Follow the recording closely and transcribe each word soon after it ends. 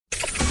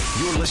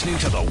You're listening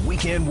to the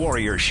Weekend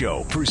Warrior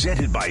Show,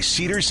 presented by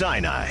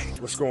Cedars-Sinai.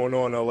 What's going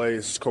on, LA?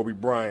 This is Kobe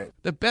Bryant.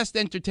 The best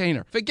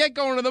entertainer. Forget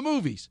going to the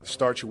movies.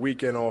 Start your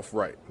weekend off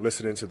right.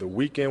 Listening to the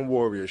Weekend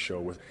Warrior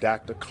Show with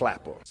Dr.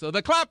 Clapper. So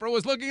the clapper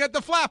was looking at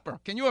the flapper.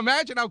 Can you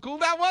imagine how cool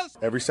that was?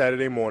 Every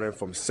Saturday morning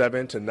from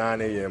 7 to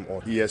 9 a.m. on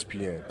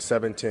ESPN,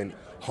 710,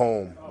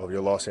 home of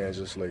your Los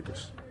Angeles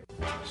Lakers.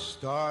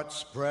 Start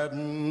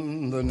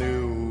spreading the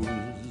news.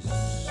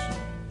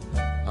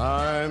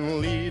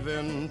 I'm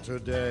leaving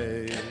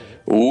today.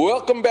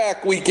 Welcome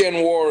back,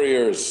 Weekend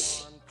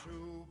Warriors.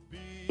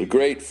 The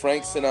great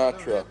Frank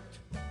Sinatra.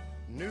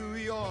 New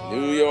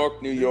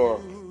York, New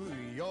York.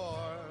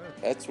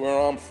 That's where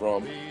I'm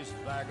from.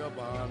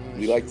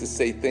 We like to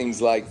say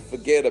things like,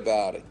 forget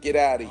about it, get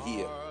out of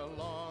here.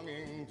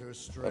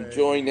 I'm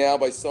joined now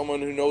by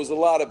someone who knows a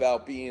lot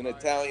about being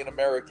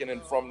Italian-American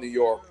and from New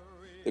York.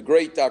 The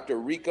great Dr.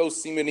 Rico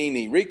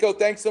Simonini. Rico,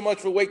 thanks so much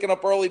for waking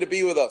up early to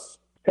be with us.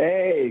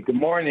 Hey, good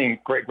morning.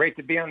 Great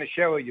to be on the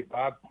show with you,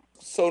 Bob.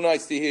 So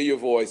nice to hear your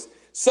voice.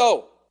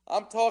 So,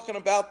 I'm talking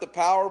about the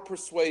power of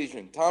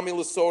persuasion. Tommy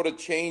Lasorda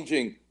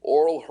changing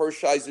Oral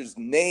Hershiser's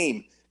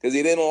name because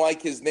he didn't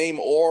like his name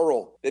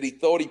Oral, that he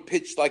thought he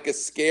pitched like a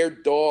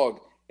scared dog.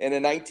 And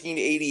in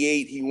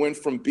 1988, he went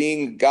from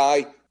being a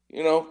guy,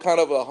 kind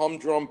of a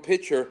humdrum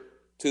pitcher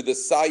to the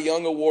Cy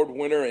Young Award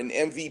winner and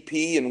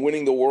MVP and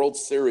winning the World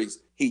Series.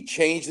 He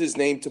changed his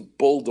name to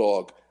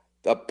Bulldog.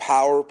 The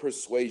power of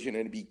persuasion,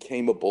 and he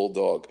became a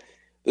Bulldog.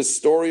 The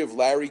story of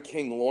Larry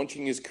King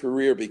launching his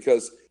career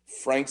because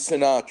Frank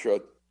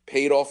Sinatra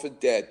paid off a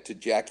debt to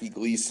Jackie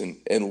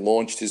Gleason and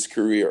launched his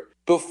career.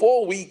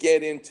 Before we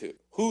get into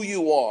who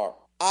you are,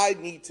 I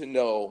need to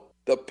know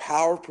the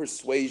power of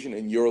persuasion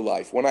in your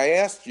life. When I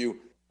asked you,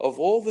 of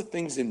all the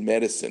things in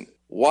medicine,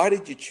 why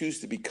did you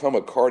choose to become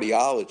a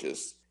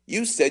cardiologist?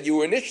 You said you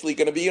were initially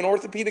going to be an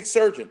orthopedic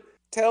surgeon.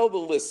 Tell the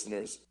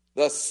listeners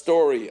the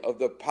story of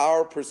the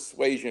power of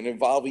persuasion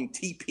involving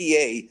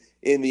TPA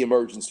in the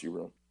emergency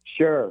room.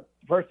 Sure.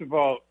 First of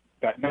all,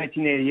 that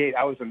 1988,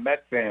 I was a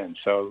Met fan,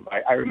 so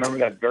I remember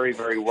that very,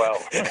 very well.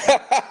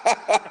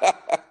 I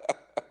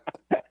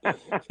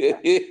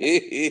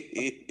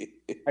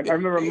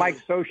remember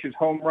Mike Socha's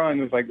home run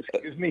was like,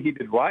 excuse me, he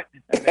did what?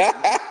 So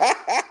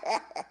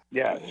I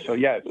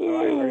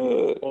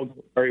remember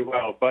very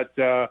well.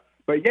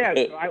 But yeah,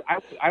 so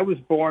I was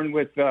born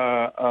with,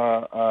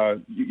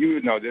 you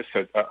would know this,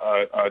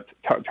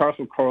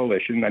 tarsal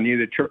coalition. I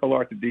needed a triple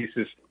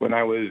orthodesis when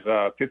I was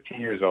 15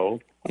 years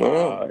old.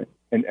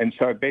 And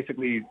so I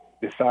basically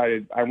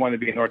decided I want to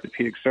be an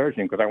orthopedic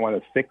surgeon because I want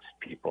to fix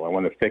people. I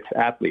want to fix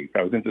athletes.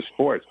 I was into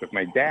sports, but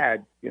my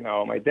dad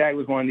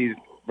was one of these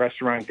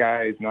restaurant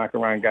guys,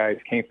 knock-around guys,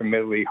 came from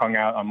Italy, hung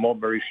out on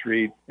Mulberry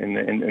Street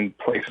in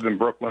places in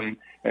Brooklyn.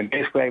 And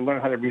basically I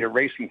learned how to read a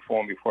racing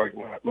form before I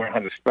learned how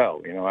to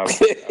spell.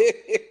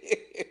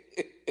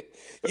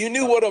 You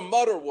knew what a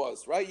mutter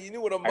was, right? You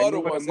knew what a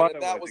mutter was,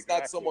 and that was exactly.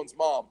 Not someone's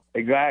mom.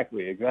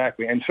 Exactly.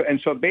 And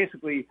so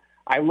basically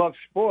I love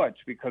sports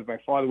because my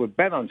father would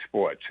bet on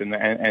sports, but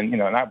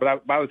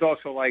I was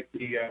also like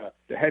the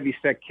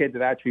heavy-set kid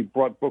that actually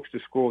brought books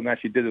to school and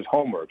actually did his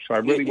homework. So I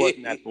really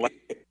wasn't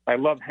athletic. I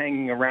loved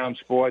hanging around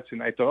sports,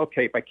 and I thought,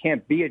 okay, if I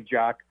can't be a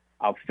jock,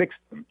 I'll fix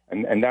them,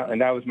 and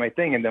that was my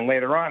thing. And then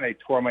later on, I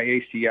tore my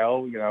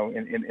ACL,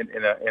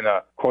 in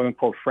a quote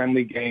unquote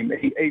friendly game.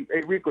 Hey,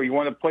 Rico, you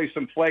want to play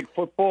some flag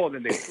football? And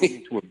then they threw me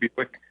into a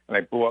Buick, and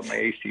I blew up my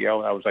ACL.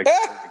 And I was like.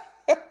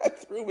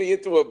 Threw me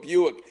into a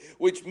Buick,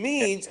 which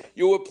means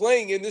you were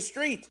playing in the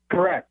street.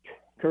 Correct.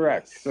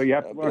 So you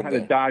have to learn how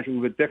to dodge a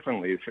little bit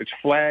differently. It's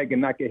flag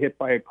and not get hit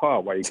by a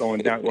car while you're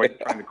going down, while you're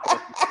trying to cross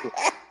the school.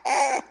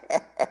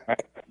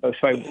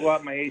 So I blew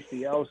out my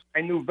ACLs. I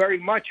knew very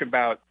much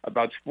about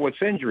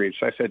sports injuries.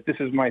 So I said, this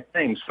is my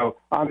thing. So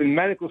I'm in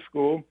medical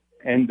school,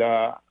 and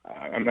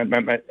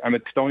I'm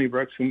at Stony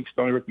Brook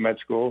Med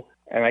School.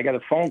 And I got a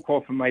phone call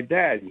from my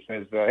dad. He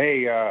says,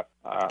 he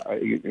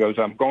goes,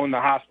 I'm going to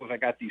the hospital. I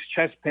got these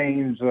chest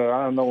pains. I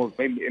don't know,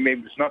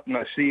 maybe it's nothing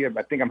I see. I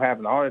think I'm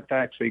having a heart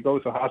attack. So he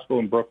goes to a hospital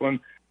in Brooklyn.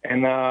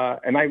 And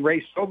I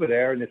raced over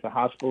there, and it's a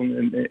hospital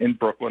in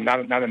Brooklyn, not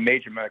a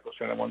major medical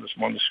center, one of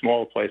the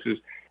smaller places.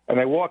 And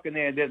I walk in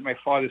there, and my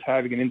father's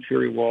having an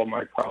inferior wall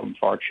myocardial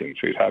infarction.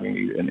 So he's having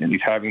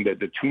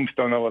the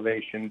tombstone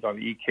elevations on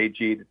the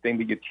EKG, the thing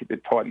that you're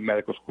taught in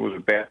medical school is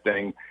a bad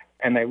thing.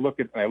 And I look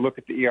at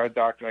the ER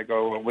doctor, and I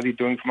go, well, what are you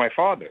doing for my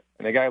father?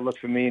 And the guy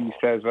looks at me, and he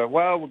says,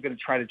 well, we're going to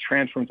try to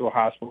transfer him to a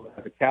hospital that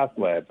has a cath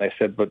lab. And I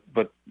said, but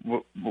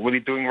what are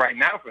you doing right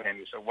now for him?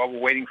 He said, well, we're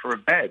waiting for a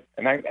bed.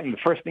 And the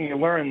first thing you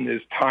learn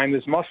is time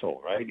is muscle,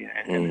 right?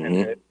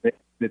 And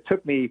it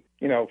took me,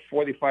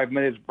 45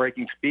 minutes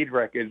breaking speed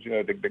records,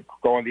 to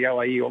go on the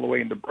LIE all the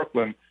way into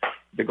Brooklyn.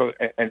 They go,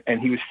 and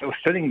he was still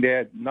sitting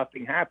there,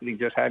 nothing happening,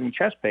 just having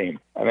chest pain.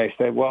 And I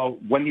said, well,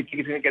 when do you think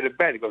he's going to get to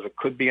bed? He goes, it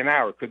could be an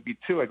hour, it could be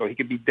 2. I go, he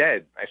could be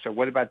dead. I said,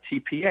 what about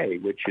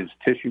TPA, which is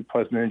tissue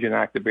plasminogen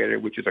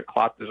activator, which is a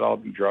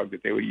clot-dissolving drug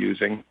that they were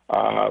using,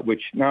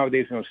 which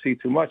nowadays we don't see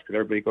too much because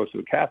everybody goes to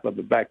the cath lab,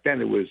 but back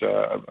then it was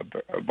a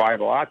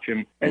viable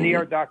option. And the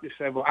ER doctor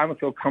said, well, I don't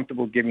feel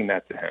comfortable giving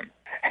that to him.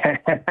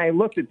 And I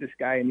looked at this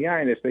guy in the eye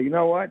and I said, you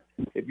know what?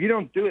 If you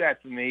don't do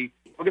that for me,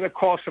 we're going to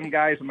call some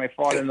guys and my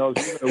father knows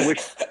you're going to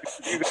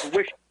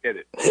wish you did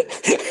it.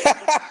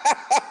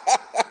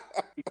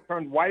 He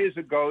turned white as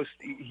a ghost.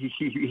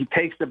 He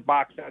takes the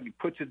box out. He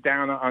puts it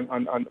down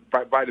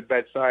by the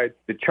bedside.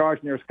 The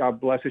charge nurse, God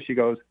bless her, she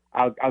goes,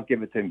 I'll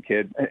give it to him,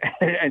 kid.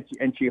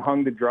 And she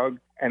hung the drug.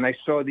 And I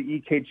saw the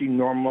EKG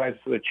normalize,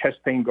 so the chest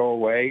pain go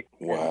away.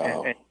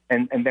 Wow.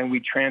 And then we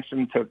transferred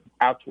him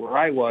out to where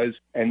I was,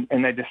 and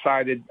I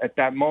decided at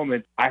that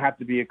moment I have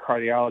to be a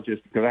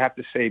cardiologist because I have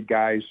to save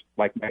guys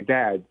like my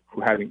dad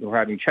who were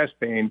having chest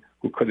pain,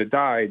 who could have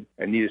died,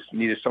 and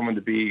needed someone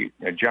to be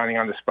Johnny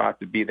on the spot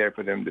to be there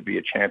for them, to be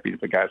a champion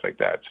for guys like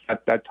that. So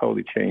that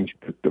totally changed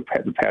the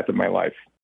path of my life.